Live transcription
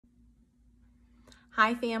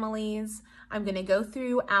Hi families, I'm going to go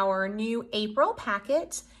through our new April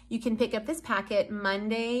packet. You can pick up this packet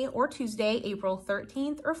Monday or Tuesday, April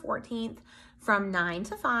 13th or 14th from 9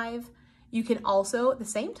 to 5. You can also at the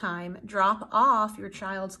same time drop off your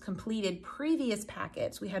child's completed previous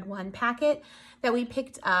packets. We had one packet that we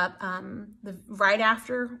picked up right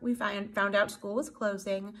after we found out school was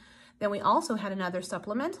closing. Then we also had another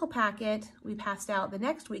supplemental packet we passed out the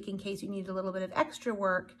next week in case you need a little bit of extra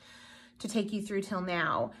work to take you through till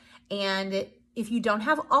now. And if you don't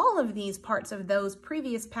have all of these parts of those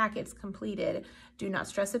previous packets completed, do not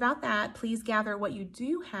stress about that. Please gather what you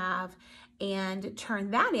do have and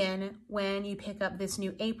turn that in when you pick up this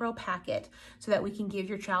new April packet so that we can give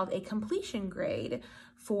your child a completion grade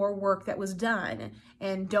for work that was done.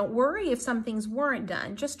 And don't worry if some things weren't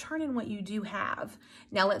done, just turn in what you do have.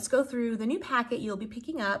 Now let's go through the new packet you'll be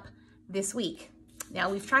picking up this week. Now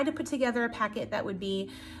we've tried to put together a packet that would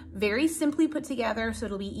be very simply put together so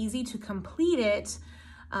it'll be easy to complete it,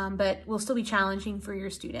 but will still be challenging for your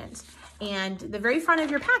students. And the very front of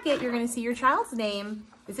your packet, you're going to see your child's name.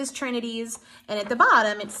 This is Trinity's, and at the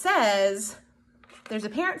bottom it says there's a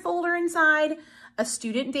parent folder inside, a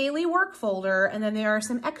student daily work folder, and then there are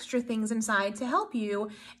some extra things inside to help you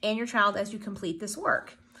and your child as you complete this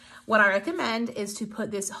work. What I recommend is to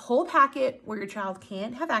put this whole packet where your child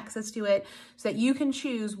can't have access to it so that you can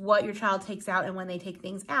choose what your child takes out and when they take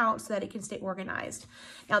things out so that it can stay organized.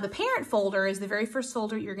 Now the parent folder is the very first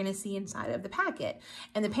folder you're going to see inside of the packet.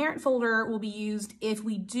 And the parent folder will be used if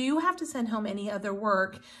we do have to send home any other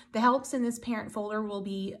work. The helps in this parent folder will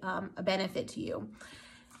be a benefit to you.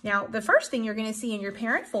 Now, the first thing you're going to see in your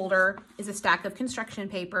parent folder is a stack of construction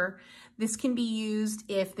paper. This can be used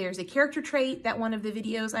if there's a character trait that one of the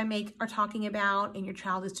videos I make are talking about and your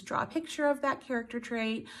child is to draw a picture of that character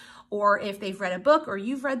trait, or if they've read a book or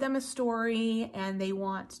you've read them a story and they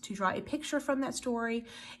want to draw a picture from that story.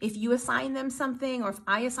 If you assign them something or if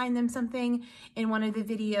I assign them something in one of the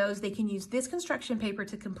videos, they can use this construction paper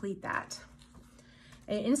to complete that.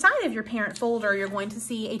 Inside of your parent folder, you're going to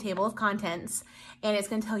see a table of contents, and it's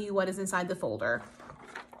going to tell you what is inside the folder.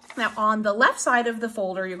 Now, on the left side of the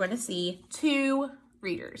folder, you're going to see 2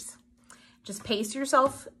 readers. Just pace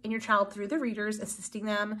yourself and your child through the readers, assisting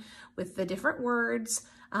them with the different words.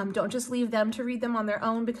 Don't just leave them to read them on their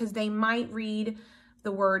own because they might read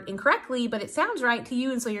the word incorrectly, but it sounds right to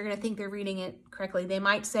you, and so you're going to think they're reading it correctly. They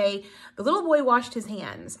might say, the little boy washed his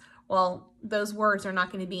hands. Well, those words are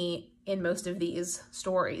not going to be in most of these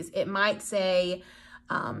stories. It might say,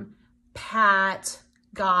 Pat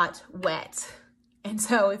got wet. And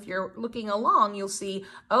so if you're looking along, you'll see,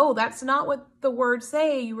 oh, that's not what the words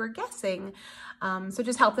say, you were guessing. So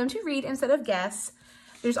just help them to read instead of guess.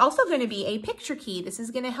 There's also going to be a picture key. This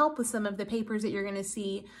is going to help with some of the papers that you're going to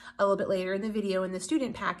see a little bit later in the video in the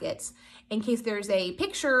student packets. In case there's a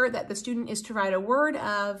picture that the student is to write a word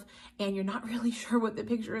of and you're not really sure what the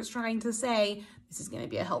picture is trying to say, this is going to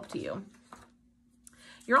be a help to you.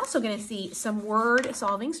 You're also going to see some word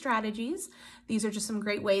solving strategies. These are just some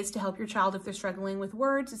great ways to help your child if they're struggling with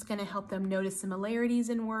words. It's going to help them notice similarities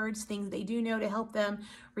in words, things they do know to help them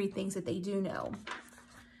read things that they do know.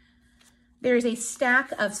 There's a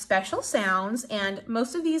stack of special sounds, and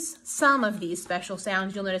some of these special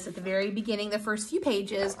sounds, you'll notice at the very beginning, the first few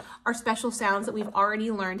pages are special sounds that we've already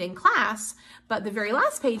learned in class, but the very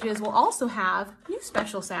last pages will also have new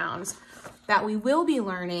special sounds that we will be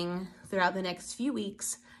learning throughout the next few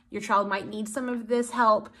weeks. Your child might need some of this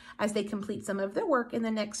help as they complete some of their work in the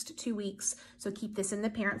next 2 weeks, so keep this in the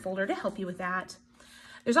parent folder to help you with that.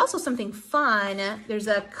 There's also something fun. There's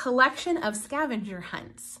a collection of scavenger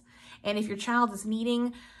hunts. And if your child is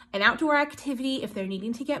needing an outdoor activity, if they're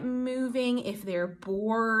needing to get moving, if they're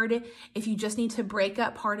bored, if you just need to break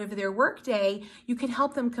up part of their workday, you can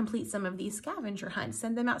help them complete some of these scavenger hunts.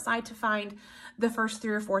 Send them outside to find the first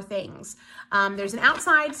 3 or 4 things. There's an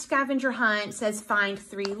outside scavenger hunt. It says find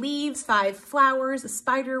 3 leaves, 5 flowers, a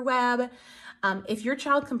spider web. If your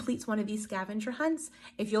child completes one of these scavenger hunts,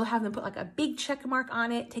 if you'll have them put like a big check mark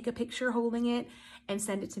on it, take a picture holding it, and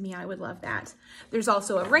send it to me, I would love that. There's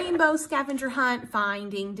also a rainbow scavenger hunt,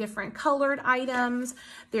 finding different colored items.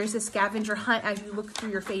 There's a scavenger hunt as you look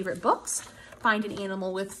through your favorite books. Find an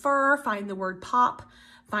animal with fur, find the word pop,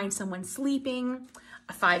 find someone sleeping.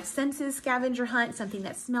 A 5 senses scavenger hunt, something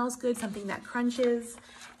that smells good, something that crunches.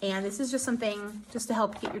 And this is just something just to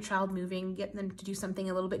help get your child moving, get them to do something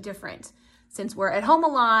a little bit different. Since we're at home a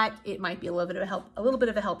lot, it might be a little bit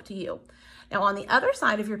of a help to you. Now on the other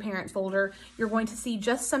side of your parent folder, you're going to see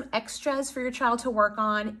just some extras for your child to work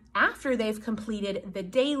on after they've completed the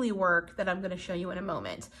daily work that I'm going to show you in a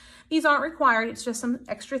moment. These aren't required, it's just some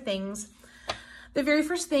extra things. The very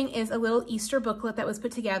first thing is a little Easter booklet that was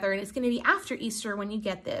put together, and it's going to be after Easter when you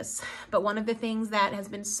get this. But one of the things that has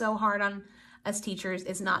been so hard on us teachers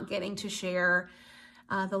is not getting to share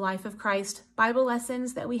the Life of Christ Bible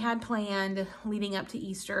lessons that we had planned leading up to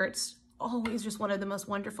Easter. It's always just one of the most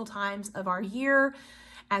wonderful times of our year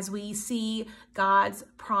as we see God's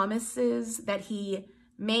promises that he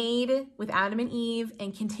made with Adam and Eve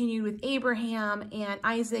and continued with Abraham and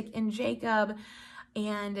Isaac and Jacob,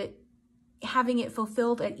 and having it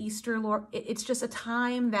fulfilled at Easter. Lord, it's just a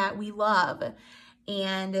time that we love,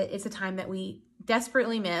 and it's a time that we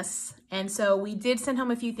desperately miss. And so we did send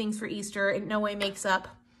home a few things for Easter. It in no way makes up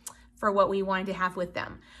for what we wanted to have with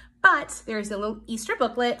them. But there's a little Easter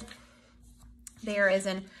booklet. There is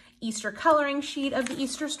an Easter coloring sheet of the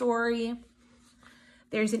Easter story.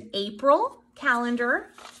 There's an April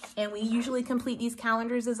calendar, and we usually complete these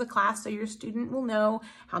calendars as a class so your student will know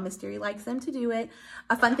how Miss Terry likes them to do it.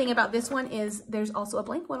 A fun thing about this one is there's also a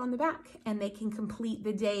blank one on the back, and they can complete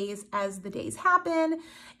the days as the days happen.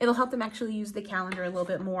 It'll help them actually use the calendar a little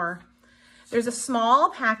bit more. There's a small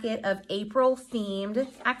packet of April themed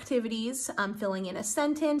activities, filling in a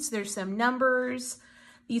sentence. There's some numbers.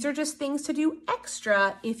 These are just things to do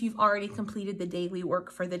extra if you've already completed the daily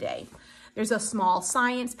work for the day. There's a small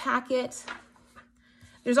science packet.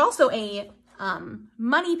 There's also a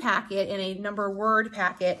money packet and a number word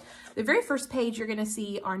packet. The very first page you're going to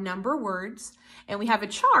see are number words, and we have a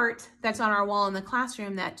chart that's on our wall in the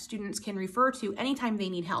classroom that students can refer to anytime they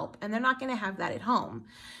need help, and they're not going to have that at home.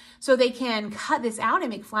 So they can cut this out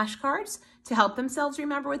and make flashcards to help themselves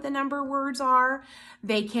remember what the number words are.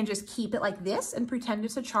 They can just keep it like this and pretend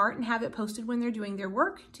it's a chart and have it posted when they're doing their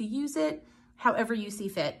work to use it however you see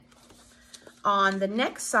fit. On the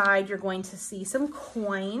next side, you're going to see some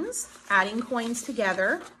coins, adding coins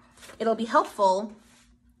together. It'll be helpful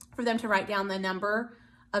for them to write down the number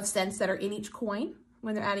of cents that are in each coin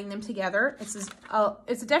when they're adding them together.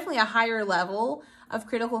 It's definitely a higher level of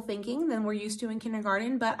critical thinking than we're used to in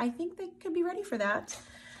kindergarten, but I think they could be ready for that.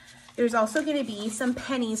 There's also going to be some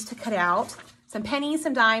pennies to cut out, some pennies,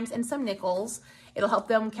 some dimes, and some nickels. It'll help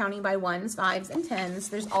them counting by 1s, 5s, and 10s.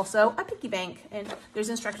 There's also a piggy bank, and there's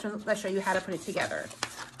instructions that show you how to put it together.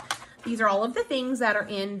 These are all of the things that are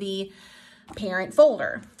in the parent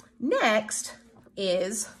folder. Next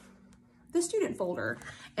is the student folder.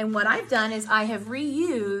 And what I've done is I have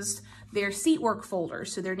reused their seat work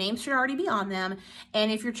folders. So their names should already be on them.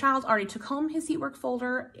 And if your child already took home his seat work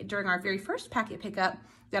folder during our very first packet pickup,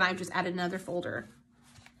 then I've just added another folder.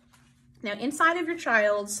 Now inside of your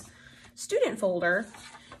child's student folder,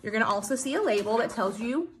 you're going to also see a label that tells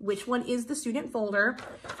you which one is the student folder,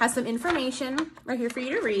 has some information right here for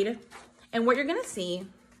you to read. And what you're going to see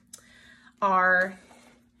are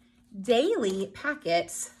daily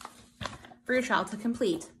packets for your child to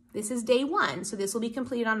complete. This is day 1, so this will be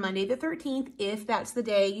completed on Monday the 13th if that's the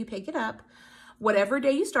day you pick it up. Whatever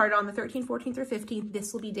day you started on, the 13th, 14th, or 15th,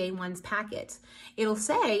 this will be day 1's packet. It'll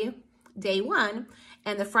say day 1,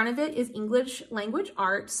 and the front of it is English language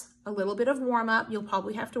arts, a little bit of warm-up. You'll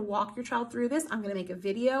probably have to walk your child through this. I'm going to make a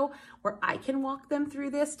video where I can walk them through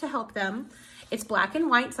this to help them. It's black and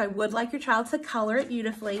white, so I would like your child to color it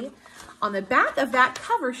beautifully. On the back of that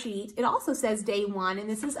cover sheet, it also says day 1, and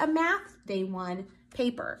this is a math day 1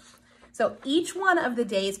 paper. So each one of the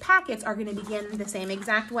day's packets are going to begin the same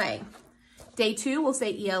exact way. Day 2 will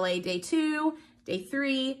say ELA day 2, day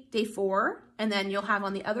 3, day 4, and then you'll have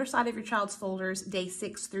on the other side of your child's folders day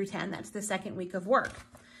 6 through 10. That's the second week of work.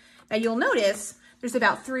 Now you'll notice there's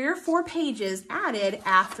about 3 or 4 pages added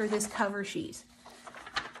after this cover sheet.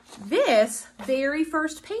 This very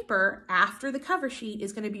first paper after the cover sheet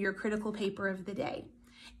is going to be your critical paper of the day.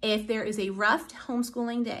 If there is a rough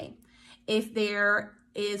homeschooling day, if there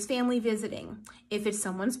is family visiting, if it's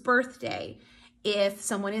someone's birthday, if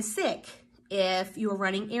someone is sick, if you're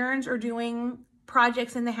running errands or doing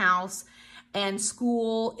projects in the house and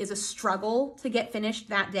school is a struggle to get finished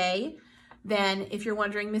that day, then if you're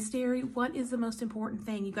wondering, Miss Terry, what is the most important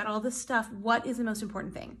thing? You've got all this stuff. What is the most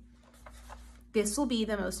important thing? This will be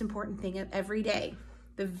the most important thing of every day.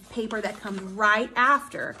 The paper that comes right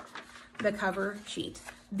after the cover sheet.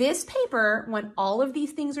 This paper, when all of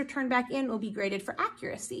these things are turned back in, will be graded for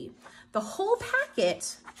accuracy. The whole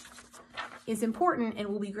packet is important and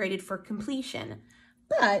will be graded for completion.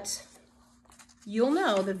 But you'll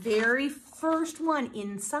know the very first one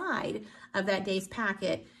inside of that day's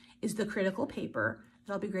packet is the critical paper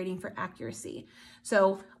that I'll be grading for accuracy.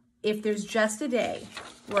 So if there's just a day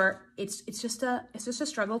where it's just a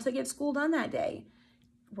struggle to get school done that day,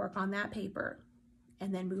 work on that paper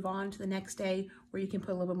and then move on to the next day where you can put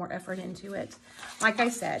a little bit more effort into it. Like I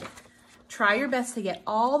said, Try your best to get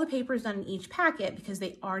all the papers done in each packet because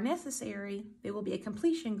they are necessary. They will be a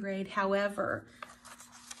completion grade. However,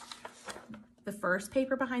 the first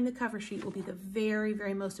paper behind the cover sheet will be the very,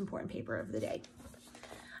 very most important paper of the day.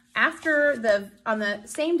 On the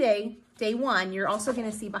same day, day one, you're also going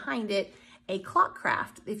to see behind it a clock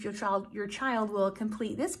craft. If your child will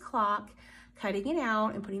complete this clock, cutting it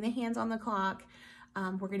out and putting the hands on the clock,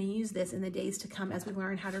 we're going to use this in the days to come as we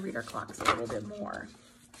learn how to read our clocks a little bit more.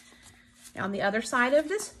 Now on the other side of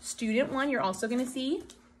this student one, you're also going to see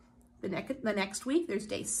the next week, there's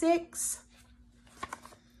day 6,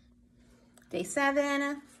 day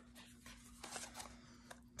 7,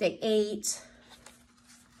 day 8,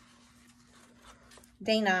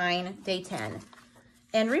 day 9, day 10.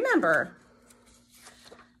 And remember,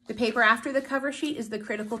 the paper after the cover sheet is the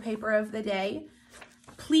critical paper of the day.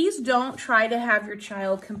 Please don't try to have your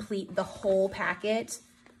child complete the whole packet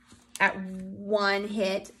at one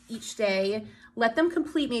hit each day. Let them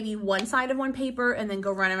complete maybe one side of one paper and then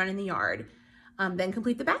go run around in the yard. Then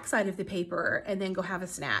complete the back side of the paper and then go have a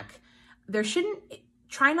snack.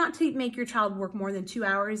 Try not to make your child work more than 2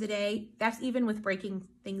 hours a day. That's even with breaking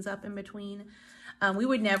things up in between. We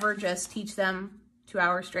would never just teach them 2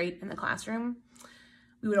 hours straight in the classroom.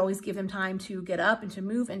 We would always give them time to get up and to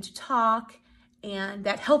move and to talk, and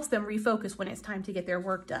that helps them refocus when it's time to get their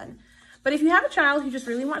work done. But if you have a child who just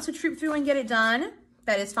really wants to troop through and get it done,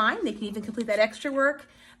 that is fine. They can even complete that extra work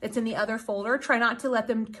that's in the other folder. Try not to let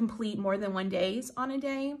them complete more than 1 day on a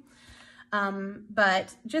day.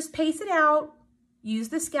 But just pace it out. Use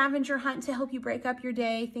the scavenger hunt to help you break up your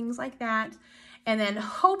day, things like that. And then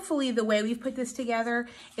hopefully the way we've put this together,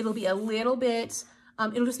 it'll be a little bit,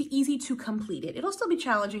 it'll just be easy to complete it. It'll still be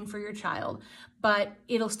challenging for your child, but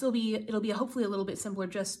it'll be hopefully a little bit simpler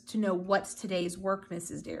just to know what's today's work,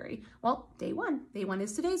 Mrs. Derry. Well, day 1. Day 1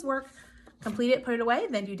 is today's work. Complete it, put it away,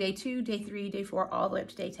 then do day 2, day 3, day 4, all the way up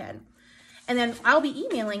to day 10. And then I'll be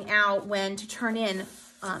emailing out when to turn in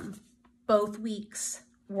both weeks'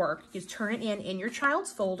 work. You just turn it in your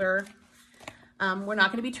child's folder. We're not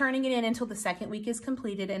going to be turning it in until the second week is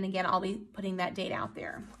completed. And again, I'll be putting that date out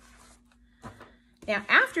there. Now,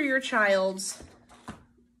 after your child's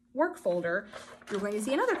work folder, you're going to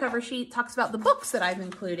see another cover sheet talks about the books that I've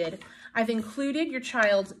included. I've included your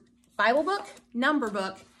child's Bible book, number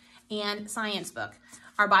book, and science book.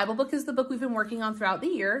 Our Bible book is the book we've been working on throughout the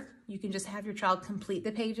year. You can just have your child complete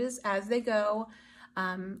the pages as they go.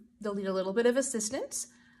 They'll need a little bit of assistance,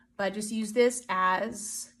 but just use this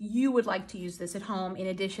as you would like to use this at home in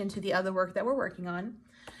addition to the other work that we're working on.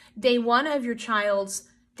 Day 1 of your child's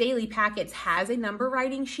daily packets has a number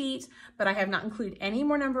writing sheet, but I have not included any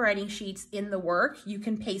more number writing sheets in the work. You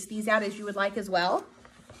can paste these out as you would like as well.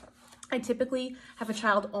 I typically have a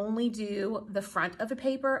child only do the front of a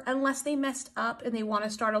paper unless they messed up and they want to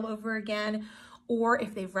start all over again, or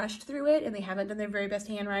if they've rushed through it and they haven't done their very best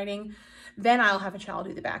handwriting, then I'll have a child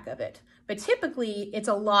do the back of it. But typically it's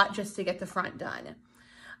a lot just to get the front done.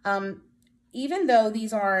 Even though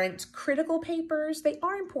these aren't critical papers, they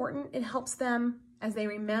are important. It helps them as they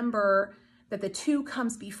remember that the 2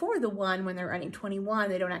 comes before the 1 when they're writing 21,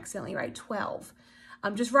 they don't accidentally write 12.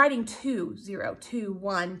 Just writing 2, 0, 2,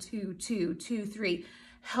 1, 2, 2, 2, 3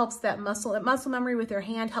 helps that muscle memory with their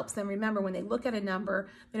hand, helps them remember when they look at a number,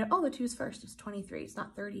 they know, oh, the 2's first, it's 23, it's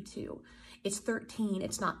not 32. It's 13,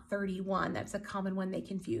 it's not 31. That's a common one they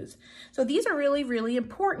confuse. So these are really, really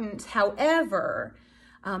important. However,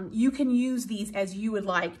 you can use these as you would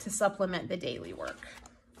like to supplement the daily work.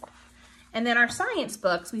 And then our science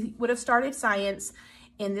books, we would have started science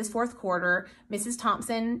in this 4th quarter. Mrs.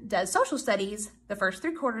 Thompson does social studies the first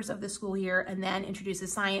 3 quarters of the school year and then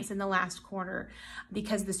introduces science in the last quarter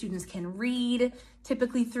because the students can read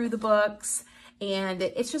typically through the books. And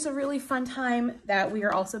it's just a really fun time that we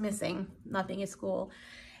are also missing, not being at school.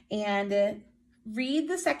 And read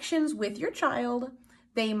the sections with your child.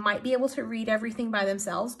 They might be able to read everything by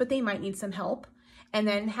themselves, but they might need some help. And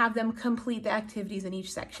then have them complete the activities in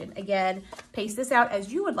each section. Again, paste this out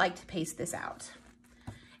as you would like to paste this out.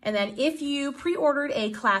 And then if you pre-ordered a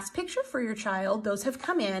class picture for your child, those have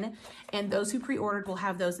come in, and those who pre-ordered will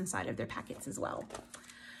have those inside of their packets as well.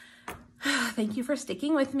 Thank you for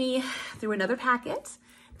sticking with me through another packet.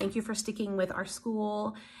 Thank you for sticking with our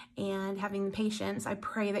school and having patience. I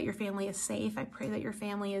pray that your family is safe. I pray that your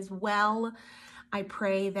family is well. I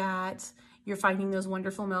pray that you're finding those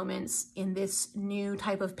wonderful moments in this new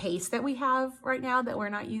type of pace that we have right now that we're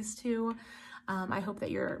not used to. I hope that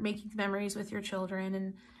you're making memories with your children,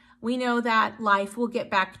 and we know that life will get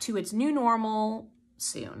back to its new normal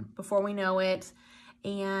soon, before we know it,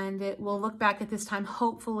 and we'll look back at this time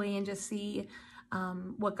hopefully and just see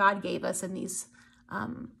what God gave us in these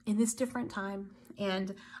in this different time.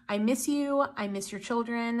 And I miss you. I miss your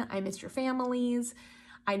children. I miss your families.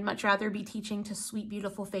 I'd much rather be teaching to sweet,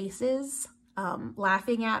 beautiful faces,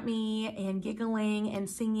 laughing at me and giggling and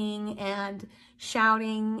singing and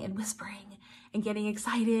shouting and whispering and getting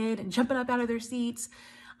excited and jumping up out of their seats.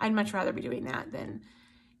 I'd much rather be doing that than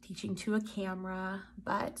teaching to a camera.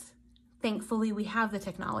 But thankfully, we have the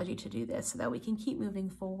technology to do this so that we can keep moving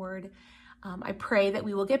forward. I pray that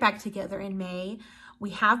we will get back together in May. We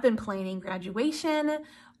have been planning graduation.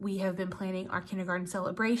 We have been planning our kindergarten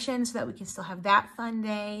celebration so that we can still have that fun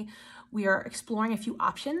day. We are exploring a few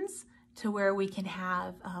options to where we can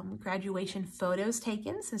have graduation photos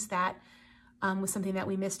taken, since that was something that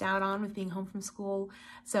we missed out on with being home from school.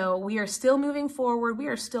 So we are still moving forward. We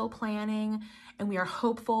are still planning, and we are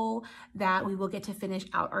hopeful that we will get to finish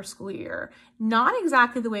out our school year. Not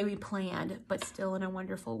exactly the way we planned, but still in a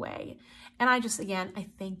wonderful way. And I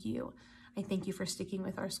thank you. I thank you for sticking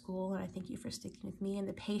with our school, and I thank you for sticking with me, and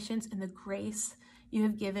the patience and the grace you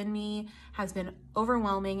have given me has been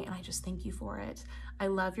overwhelming, and I just thank you for it. I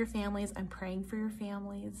love your families. I'm praying for your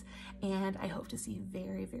families, and I hope to see you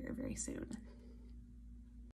very, very, very soon.